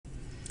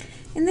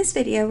In this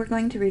video, we're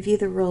going to review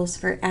the rules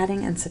for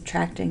adding and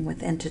subtracting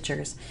with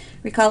integers.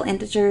 Recall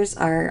integers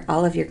are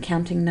all of your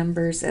counting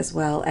numbers as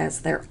well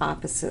as their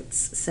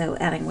opposites, so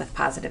adding with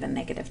positive and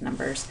negative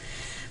numbers.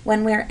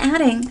 When we're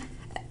adding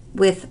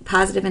with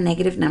positive and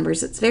negative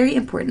numbers, it's very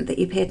important that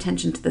you pay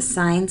attention to the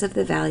signs of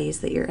the values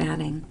that you're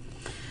adding.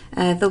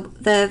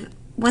 The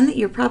one that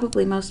you're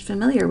probably most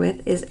familiar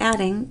with is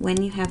adding when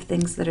you have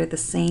things that are the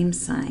same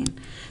sign.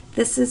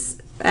 This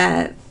is,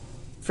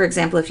 for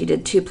example, if you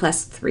did 2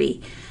 plus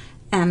 3.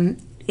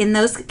 In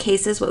those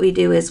cases, what we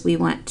do is we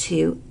want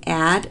to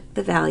add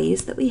the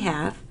values that we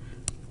have,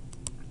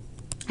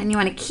 and you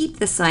want to keep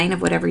the sign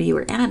of whatever you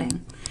were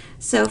adding.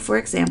 So, for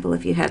example,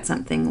 if you had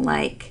something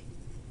like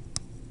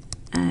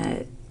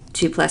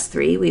 2 plus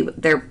 3,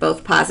 they're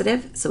both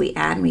positive, so we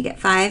add and we get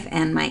 5,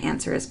 and my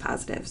answer is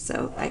positive,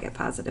 so I get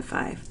positive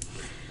 5.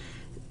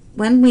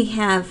 When we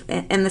have,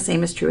 and the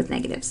same is true with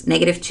negatives,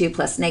 negative 2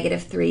 plus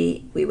negative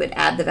 3, we would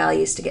add the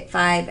values to get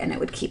 5, and it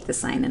would keep the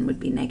sign and would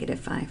be negative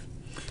 5.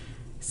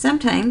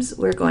 Sometimes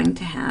we're going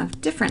to have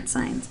different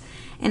signs,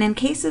 and in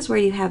cases where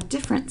you have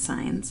different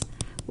signs,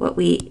 what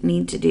we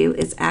need to do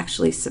is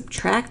actually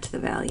subtract the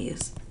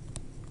values.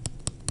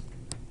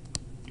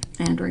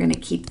 And we're going to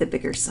keep the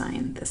bigger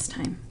sign this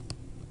time.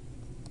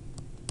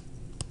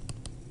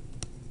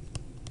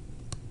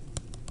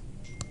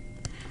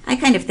 I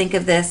kind of think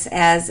of this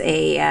as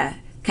a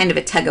kind of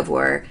a tug of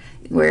war,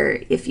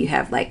 where if you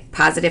have like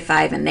positive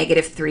 5 and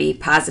negative 3,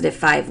 positive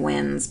 5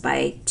 wins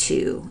by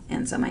 2,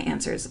 and so my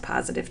answer is a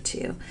positive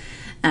 2.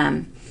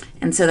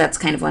 And so that's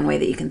kind of one way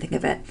that you can think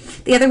of it.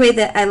 The other way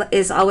that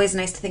is always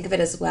nice to think of it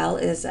as well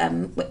is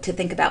to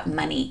think about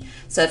money.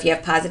 So if you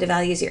have positive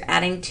values, you're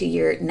adding to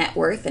your net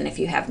worth, and if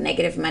you have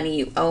negative money,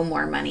 you owe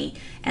more money,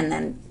 and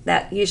then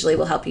that usually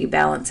will help you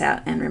balance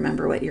out and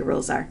remember what your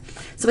rules are.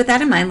 So with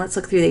that in mind, let's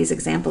look through these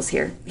examples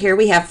here. Here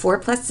we have 4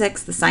 plus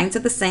 6, the signs are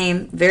the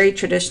same, very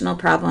traditional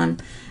problem,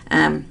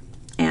 and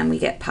we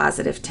get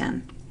positive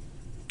 10.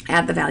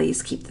 Add the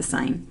values, keep the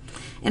sign.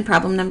 In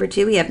problem number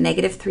 2, we have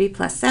negative 3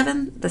 plus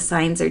 7. The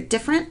signs are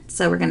different,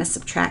 so we're going to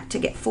subtract to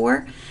get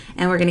 4,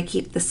 and we're going to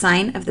keep the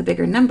sign of the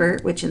bigger number,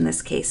 which in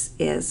this case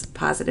is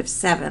positive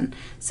 7.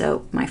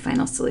 So my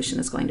final solution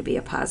is going to be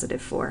a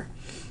positive 4.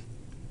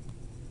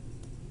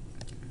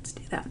 Let's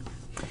do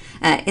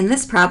that. In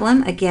this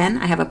problem, again,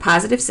 I have a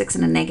positive 6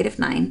 and a negative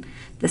 9.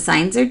 The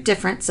signs are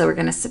different, so we're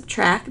going to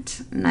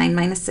subtract. 9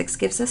 minus 6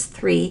 gives us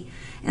 3.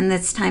 And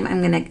this time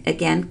I'm going to,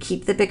 again,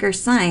 keep the bigger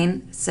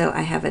sign, so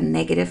I have a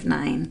negative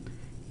 9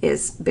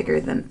 is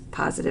bigger than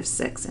positive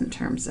 6 in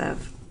terms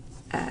of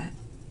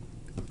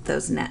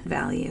those net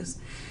values.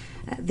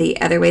 The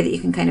other way that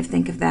you can kind of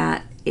think of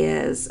that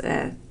is,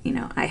 you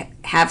know, I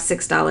have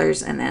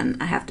 $6 and then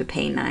I have to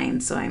pay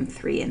 9, so I'm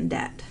 3 in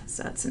debt.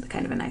 So it's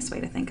kind of a nice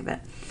way to think of it.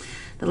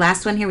 The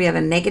last one here, we have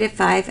a negative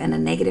 5 and a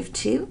negative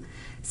 2.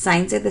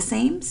 Signs are the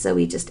same, so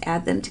we just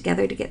add them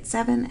together to get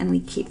 7, and we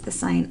keep the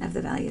sign of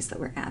the values that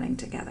we're adding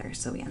together,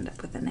 so we end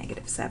up with a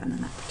negative 7 in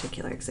that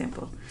particular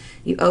example.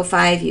 You owe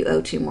 5, you owe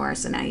 2 more,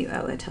 so now you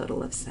owe a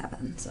total of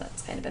 7. So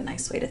that's kind of a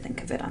nice way to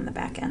think of it on the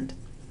back end.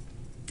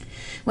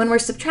 When we're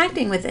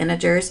subtracting with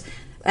integers,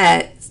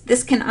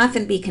 this can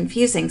often be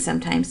confusing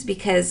sometimes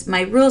because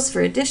my rules for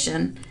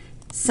addition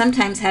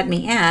sometimes had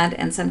me add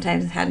and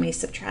sometimes had me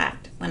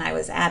subtract when I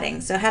was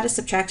adding. So how does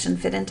subtraction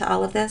fit into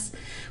all of this?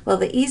 Well,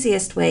 the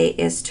easiest way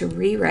is to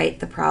rewrite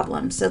the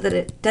problem so that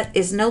it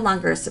is no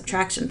longer a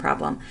subtraction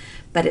problem,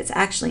 but it's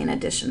actually an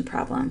addition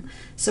problem.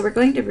 So we're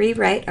going to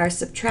rewrite our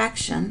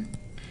subtraction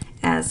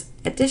as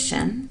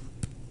addition,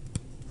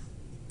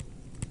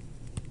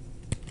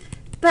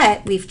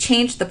 but we've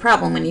changed the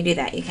problem when you do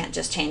that. You can't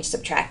just change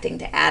subtracting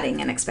to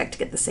adding and expect to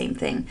get the same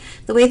thing.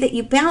 The way that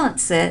you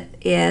balance it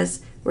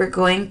is we're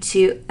going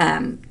to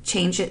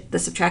change the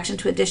subtraction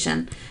to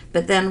addition,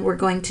 but then we're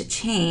going to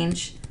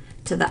change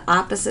to the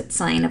opposite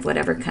sign of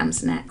whatever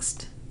comes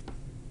next.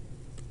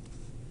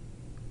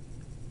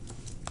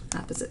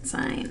 Opposite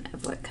sign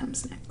of what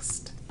comes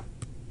next.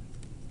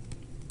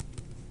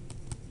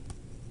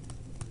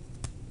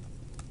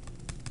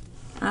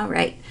 All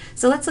right,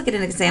 so let's look at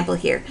an example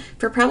here.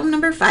 For problem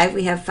number 5,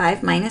 we have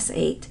 5 minus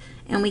 8,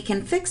 and we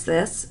can fix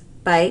this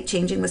by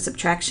changing the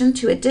subtraction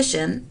to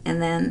addition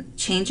and then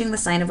changing the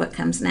sign of what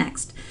comes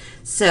next.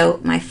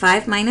 So my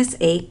 5 minus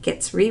 8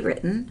 gets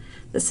rewritten,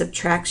 the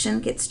subtraction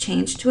gets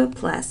changed to a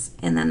plus,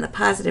 and then the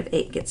positive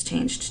 8 gets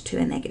changed to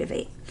a negative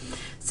 8.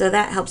 So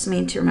that helps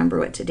me to remember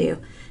what to do.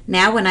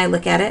 Now when I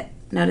look at it,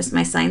 notice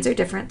my signs are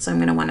different, so I'm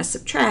going to want to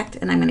subtract,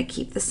 and I'm going to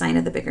keep the sign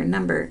of the bigger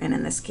number, and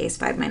in this case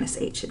 5 minus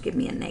 8 should give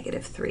me a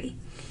negative 3.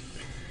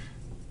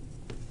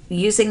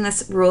 Using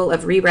this rule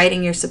of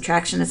rewriting your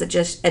subtraction as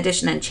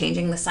addition and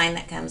changing the sign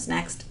that comes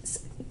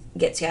next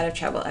gets you out of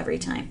trouble every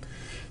time.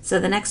 So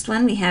the next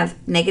one, we have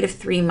negative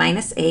 3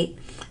 minus 8.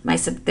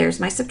 There's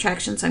my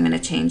subtraction, so I'm going to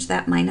change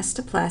that minus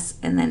to plus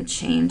and then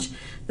change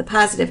the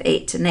positive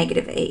 8 to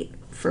negative 8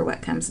 for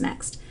what comes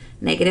next.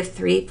 Negative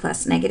 3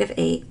 plus negative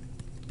 8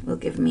 will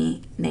give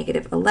me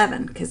negative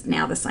 11 because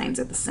now the signs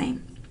are the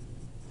same.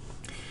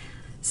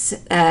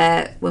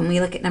 When we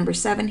look at number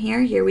 7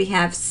 here we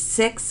have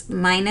 6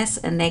 minus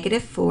a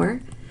negative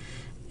 4.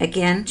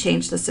 Again,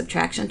 change the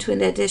subtraction to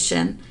an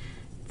addition.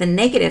 The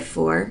negative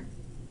 4,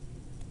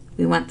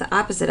 we want the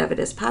opposite of it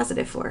as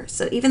positive 4.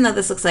 So even though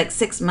this looks like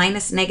 6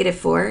 minus negative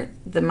 4,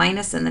 the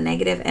minus and the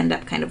negative end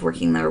up kind of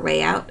working their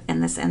way out,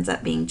 and this ends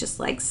up being just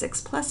like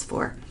 6 plus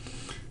 4,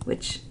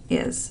 which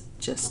is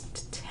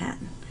just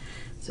 10.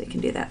 So we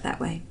can do that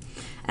way.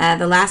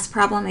 The last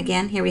problem,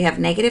 again, here we have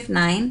negative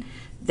 9.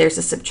 There's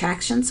a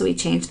subtraction, so we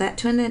change that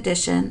to an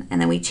addition,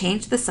 and then we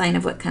change the sign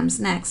of what comes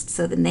next,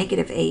 so the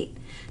negative 8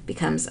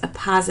 becomes a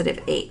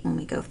positive 8 when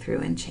we go through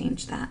and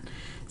change that.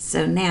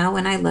 So now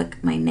when I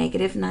look, my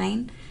negative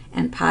 9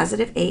 and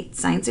positive 8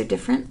 signs are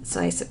different,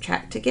 so I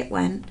subtract to get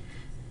 1,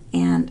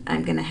 and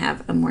I'm going to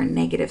have a more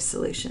negative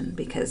solution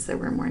because there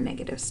were more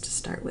negatives to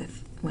start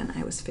with when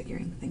I was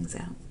figuring things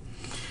out.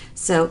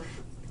 So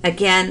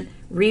again,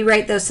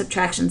 rewrite those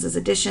subtractions as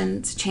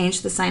additions,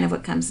 change the sign of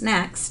what comes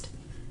next,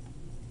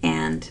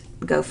 and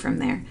go from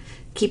there.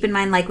 Keep in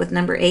mind, like with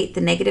number 8,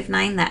 the negative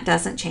 9, that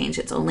doesn't change.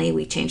 It's only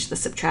we change the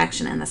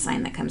subtraction and the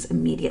sign that comes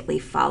immediately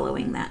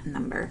following that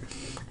number.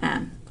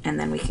 And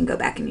then we can go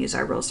back and use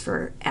our rules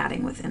for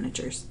adding with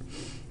integers.